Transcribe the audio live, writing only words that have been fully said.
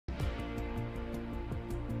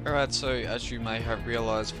Alright, so as you may have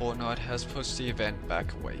realised, Fortnite has pushed the event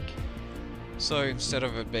back a week. So instead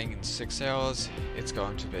of it being in 6 hours, it's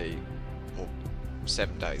going to be, well,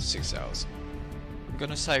 7 days, 6 hours. I'm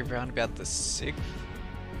gonna say round about the 6th,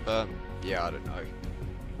 but yeah, I don't know.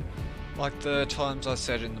 Like the times I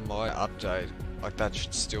said in my update, like that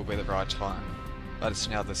should still be the right time, but it's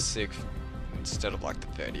now the 6th instead of like the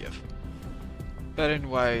 30th. But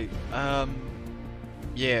anyway,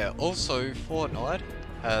 yeah, also Fortnite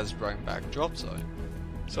has brought back Drop Zone.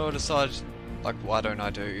 So I decided, like, why don't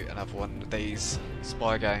I do another one of these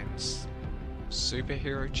spy games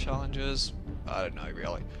superhero challenges? I don't know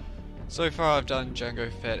really. So far I've done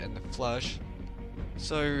Django Fett and the Flash.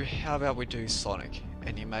 So how about we do Sonic?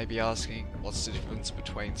 And you may be asking, what's the difference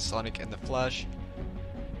between Sonic and the Flash?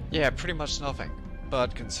 Yeah, pretty much nothing.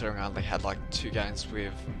 But considering I only had like 2 games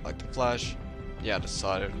with like the Flash, yeah, I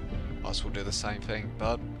decided I will do the same thing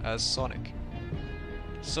but as Sonic.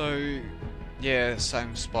 So yeah,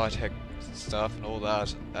 same spy tech stuff and all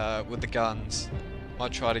that. With the guns,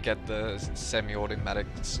 might try to get the semi-automatic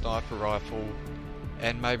sniper rifle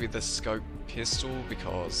and maybe the scope pistol,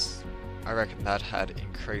 because I reckon that had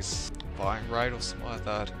increased firing rate or something like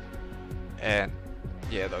that. And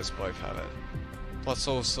yeah, those both have it. Plus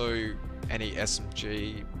also any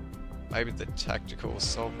SMG, maybe the tactical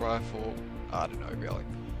assault rifle, I don't know really.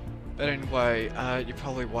 But anyway, you're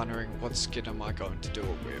probably wondering what skin am I going to do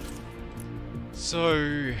it with.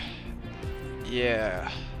 So yeah,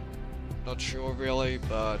 not sure really,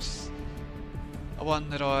 but a one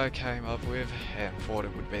that I came up with and thought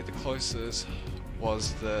it would be the closest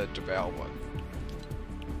was the Devour one.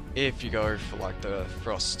 If you go for like the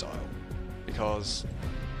Frost style, because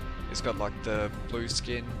it's got like the blue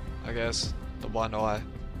skin, I guess, the one eye.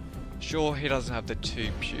 Sure, he doesn't have the 2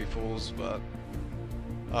 pupils, but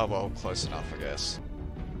oh well, close enough I guess.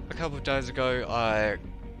 A couple of days ago I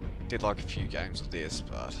did like a few games with this,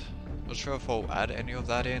 but not sure if I'll add any of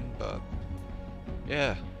that in, but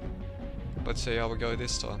yeah. Let's see how we go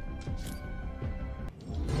this time.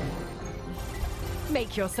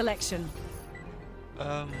 Make your selection.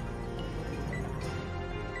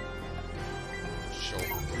 Sure.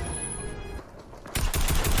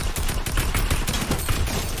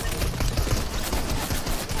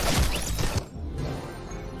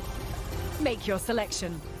 Make your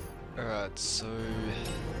selection. Alright, so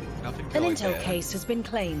nothing An going intel there. case has been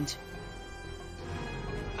claimed.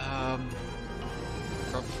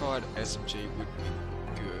 Front fried SMG would be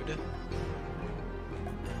good.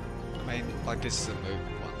 I mean, like this is a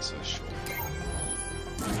movement one, so sure.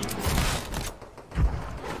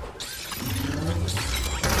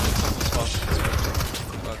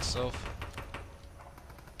 By itself.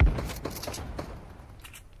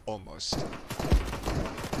 Almost.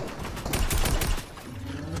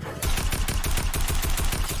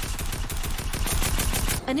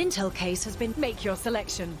 An intel case has been. Make your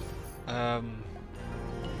selection.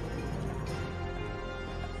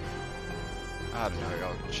 I don't know,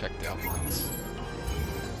 I'll check the other ones.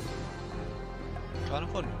 Kind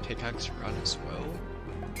of want pickaxe run as well,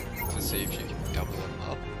 to see if you can double them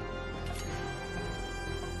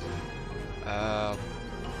up.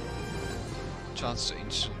 Chance to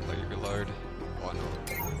instantly reload, why not?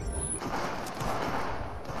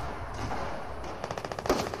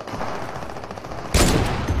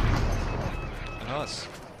 Nice.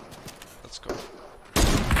 Let's go.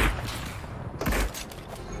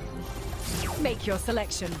 Make your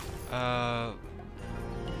selection. Nothing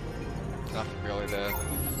really there.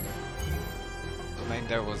 I mean,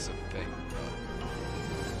 there was a thing, but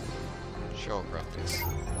sure, I'll grab this.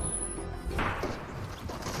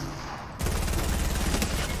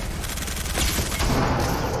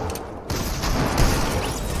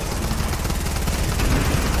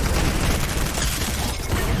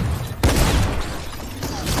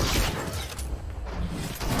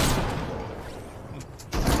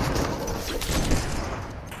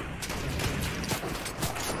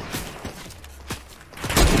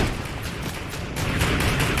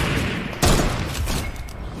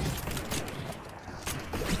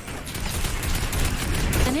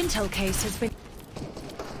 An intel case has been.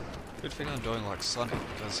 Good thing I'm doing like Sonic,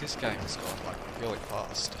 because this game has gone like really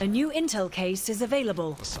fast. A new intel case is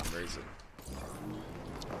available. For some reason.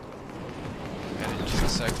 And in 2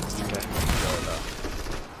 seconds the game will go over.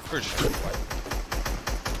 Pretty sure, wait.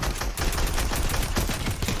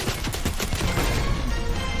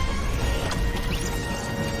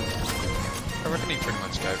 I reckon he pretty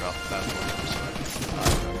much gave up that one, so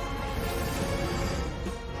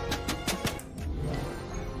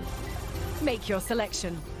Make your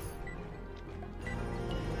selection. I'm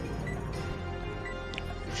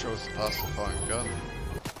sure it's the fastest firing gun.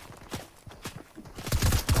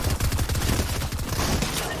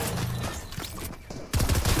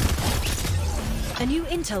 A new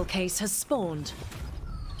intel case has spawned.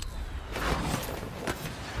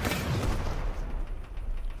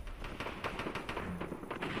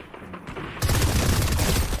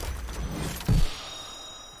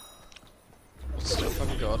 What stuff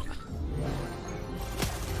have we got?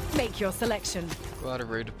 Make your selection. Glider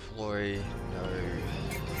redeploy, no.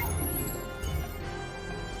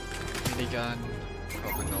 Minigun,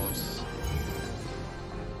 probably not.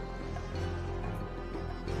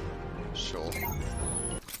 Sure.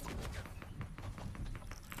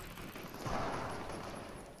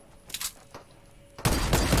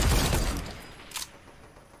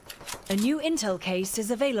 A new intel case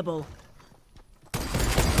is available.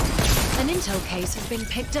 An intel case has been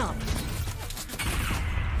picked up.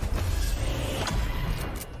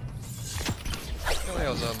 Really, I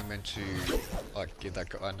was only meant to like give that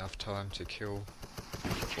guy enough time to kill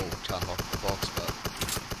or to unlock the box, but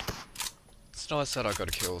it's nice that I got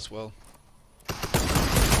a kill as well.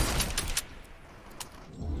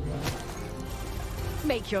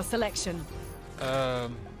 Make your selection.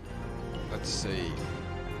 Let's see.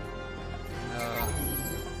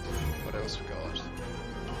 What else we got?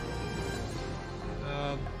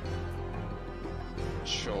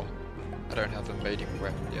 Sure. I don't have a medium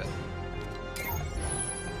weapon yet.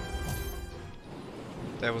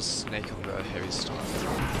 There was Snake on the heavy style.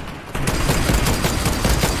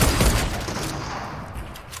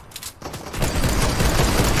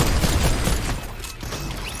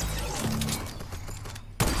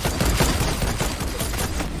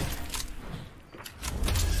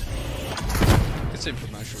 This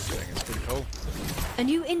information we're getting is pretty cool. A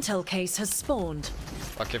new intel case has spawned.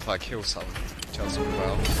 Like if I kill someone, it tells me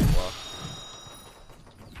well.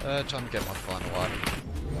 Time to get my final item.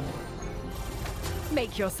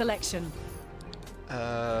 Make your selection.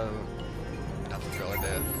 Nothing really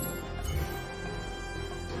there.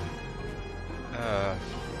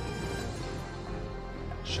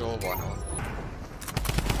 Sure, why not?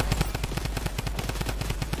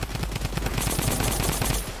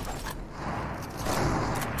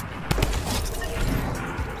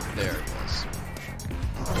 There it was.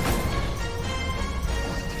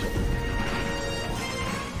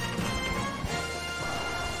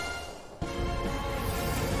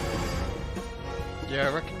 Yeah, I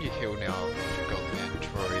reckon you heal now if you've got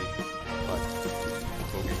mandatory, like,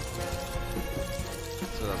 boogie.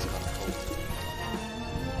 So that's kind of cool.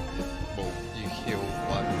 Well, you heal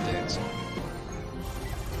while dancing.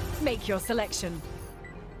 Make your selection.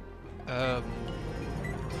 I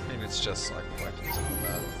mean, it's just like weapons and all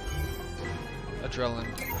that. Adrenaline,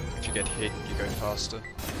 if you get hit, you go faster.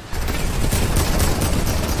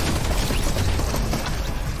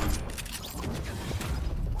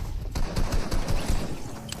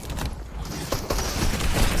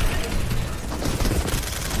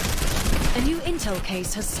 A new intel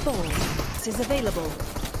case has spawned. This is available.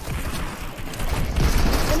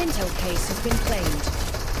 An intel case has been claimed.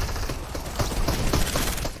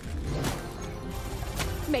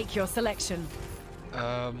 Make your selection.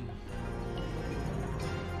 I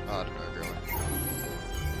don't know, really.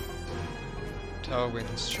 Tower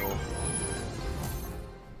winds, sure.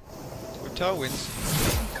 With tower winds,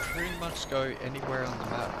 you can pretty much go anywhere on the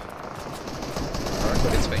map. I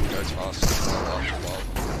reckon this thing goes faster after a while.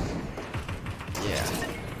 Yeah,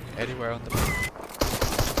 anywhere on the map.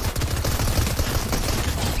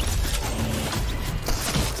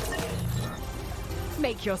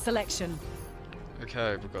 Make your selection.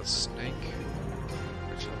 Okay, we've got Snake,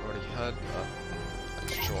 which I've already had, but I'm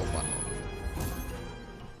not sure one.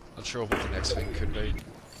 Not sure what the next thing could be.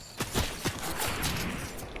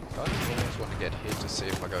 I always want to get hit to see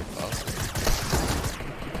if I go faster.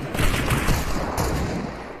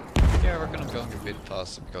 Yeah, I reckon I'm going a bit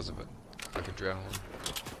faster because of it. Like adrenaline,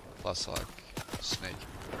 plus like Snake.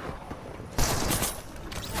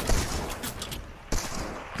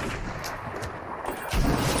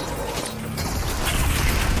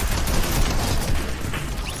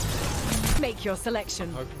 Make your selection.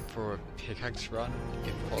 I'm hoping for a pickaxe run,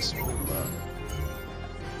 if possible, but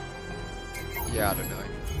yeah, I don't know.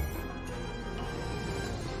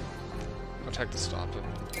 I'll take the sniper.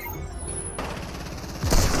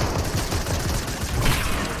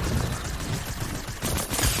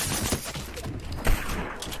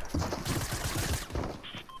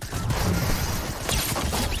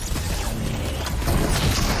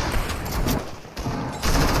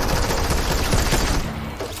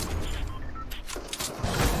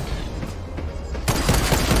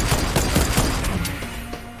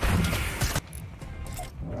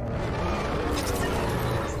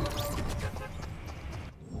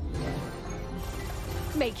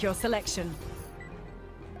 Make your selection.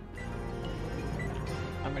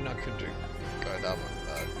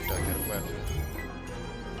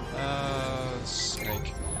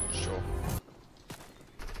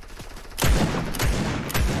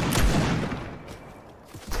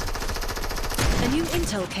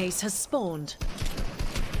 intel case has spawned.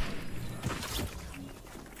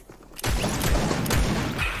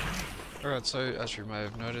 Alright, so as you may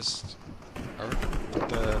have noticed, I put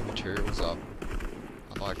the materials up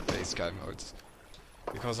on like these game modes.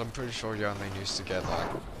 Because I'm pretty sure you only used to get like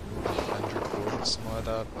 100 coins or something like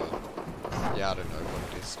that, but yeah, I don't know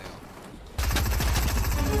what it is now.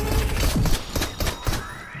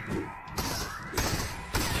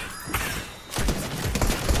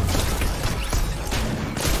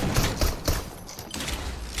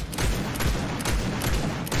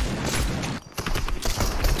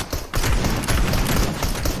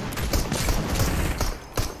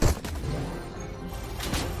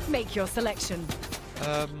 Make your selection.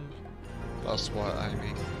 That's why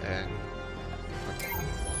aiming, and okay,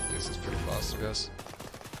 this is pretty fast, I guess.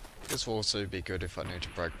 This will also be good if I need to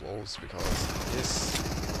break walls, because this...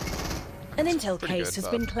 An intel case has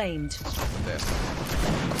been claimed. It's not the best.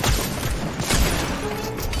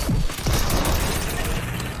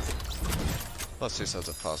 Plus this has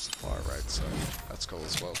a faster fire rate, so that's cool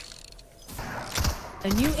as well. A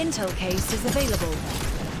new intel case is available.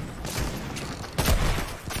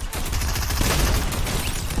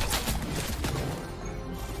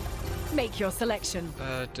 Make your selection.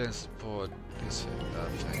 Don't support this thing.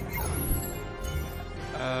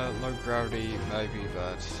 Low gravity, maybe,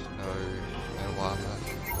 but no armor.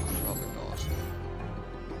 Probably not.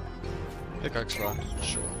 Pickaxe run,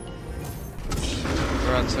 sure.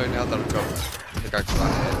 Alright, so now that I've got pickaxe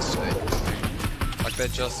run and speed, like they're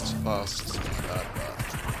just fast, but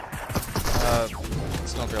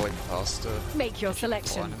it's not really faster. Make your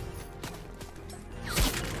selection.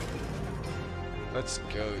 Let's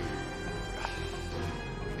go.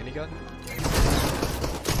 Minigun?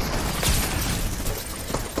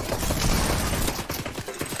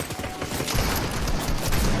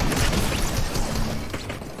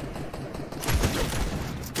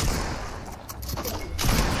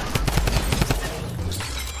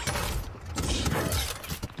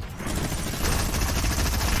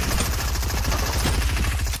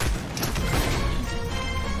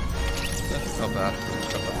 That's not bad.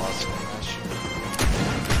 Got the last one.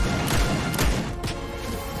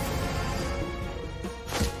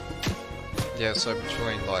 Yeah, so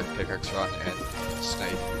between like pickaxe run and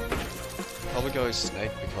snake, probably go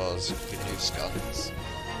snake because you can use guns.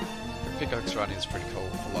 Pickaxe run is pretty cool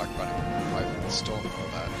for like running away from the storm and all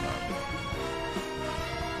that.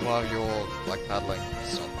 While you're like paddling,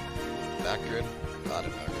 it's not that good. I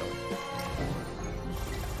don't know really.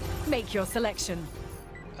 Make your selection.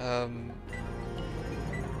 Well,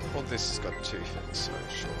 this has got 2 things, so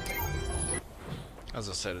sure. As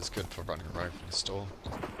I said, it's good for running away from the storm.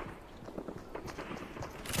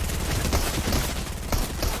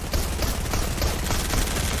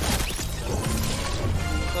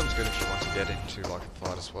 It's good if you want to get into like a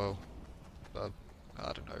fight as well, but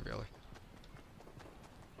I don't know really.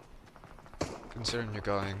 Considering you're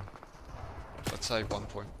going, let's say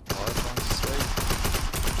 1.5 times the speed.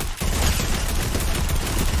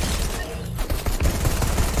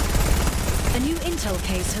 A new intel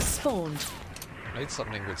case has spawned. I need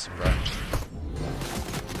something with some range.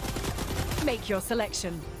 Make your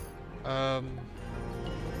selection. Nothing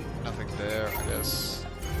there, I guess.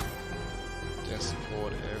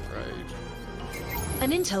 Support air raid.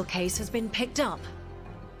 An intel case has been picked up.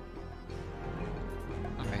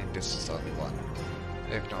 I mean, this is the only one,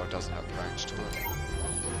 even though it doesn't have range to it.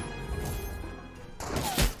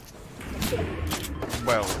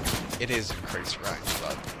 Well, it is increased range,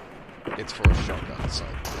 but it's for a shotgun, so.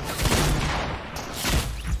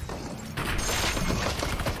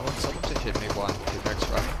 I want someone to hit me one pickaxe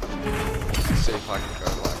run. See if I can go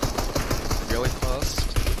like really fast.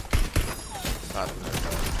 I don't know.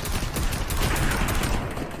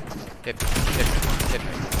 Hit me, hit me, hit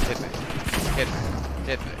me, hit me, hit me,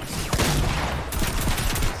 hit me.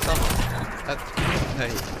 Someone. That's me.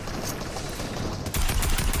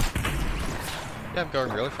 Yeah, I'm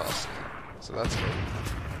going really fast. So that's good.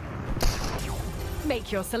 Make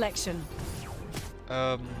your selection.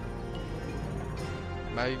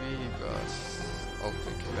 Maybe, but I'll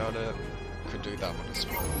think about it. Could do that one as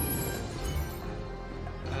well.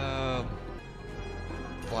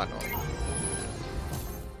 Why not?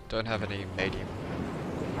 Don't have any medium.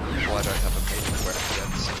 Well, I don't have a medium weapon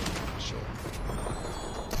yet, so sure.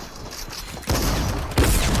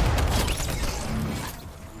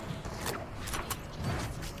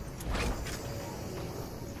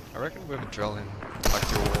 I reckon with adrenaline, like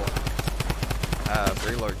your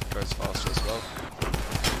reload goes faster as well.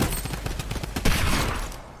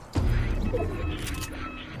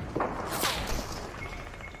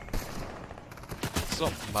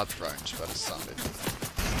 not mud range, but it's Sonic.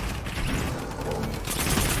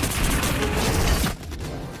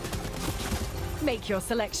 Make your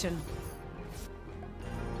selection.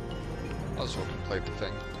 Might as well complete the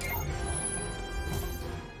thing.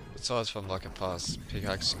 Besides from like a fast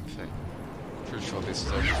pickaxing thing. Pretty sure this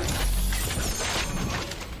is everything.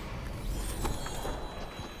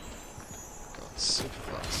 God, super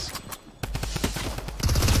fast.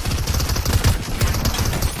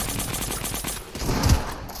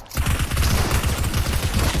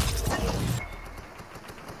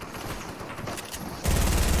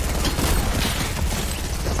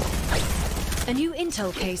 A new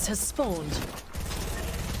intel case has spawned.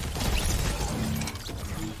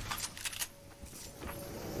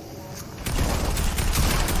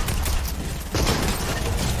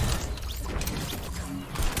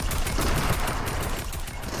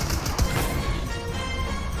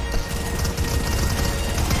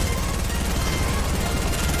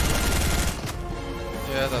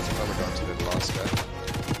 Yeah, that's probably going to be the last game.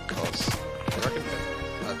 Because I reckon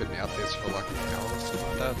that I've been out this for like an hour or something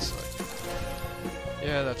like that, so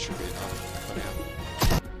yeah, that should be enough for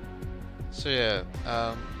now. So yeah,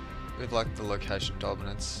 with like the location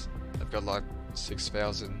dominance, I've got like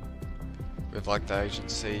 6,000 with like the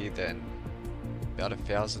agency, then about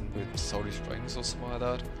 1,000 with Salty Springs or something like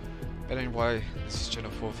that. But anyway, this is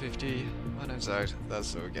Channel 450, my name's Aid,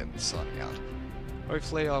 that's all again, signing out.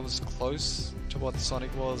 Hopefully I was close to what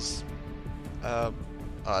Sonic was, I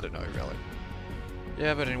don't know really.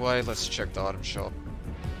 Yeah, but anyway, let's check the item shop.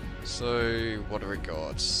 So, what do we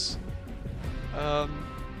got? Got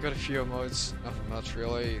a few emotes, nothing much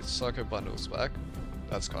really. Psycho Bundle's back,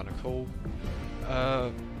 that's kinda cool.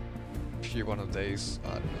 A few one of these,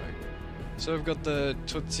 I don't know. So we've got the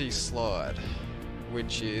Tootsie Slide,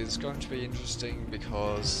 which is going to be interesting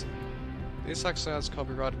because this actually has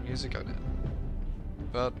copyrighted music on it.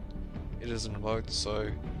 But it is an emote,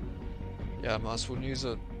 so yeah, I might as well use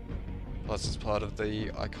it. Plus it's part of the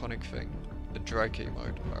iconic thing, the Drake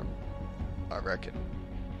emote, I reckon.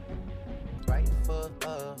 Right foot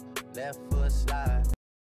up, left foot slide.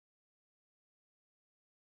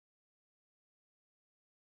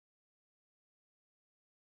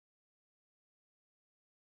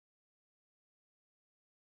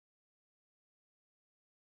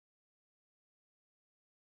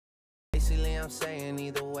 Basically, I'm saying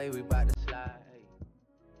either way, we bout to slide.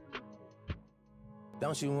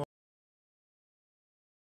 Don't you want?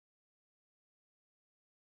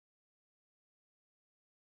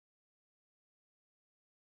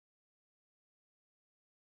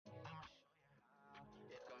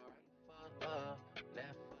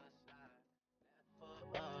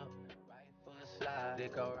 They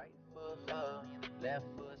go right foot up, left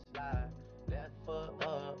foot slide, left foot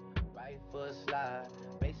up, right foot slide.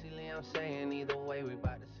 Basically, I'm saying either way, we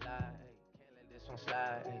bout to slide. Can't let this one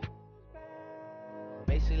slide.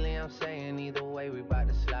 Basically, I'm saying either way, we bout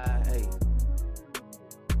to slide.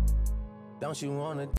 Don't you wanna?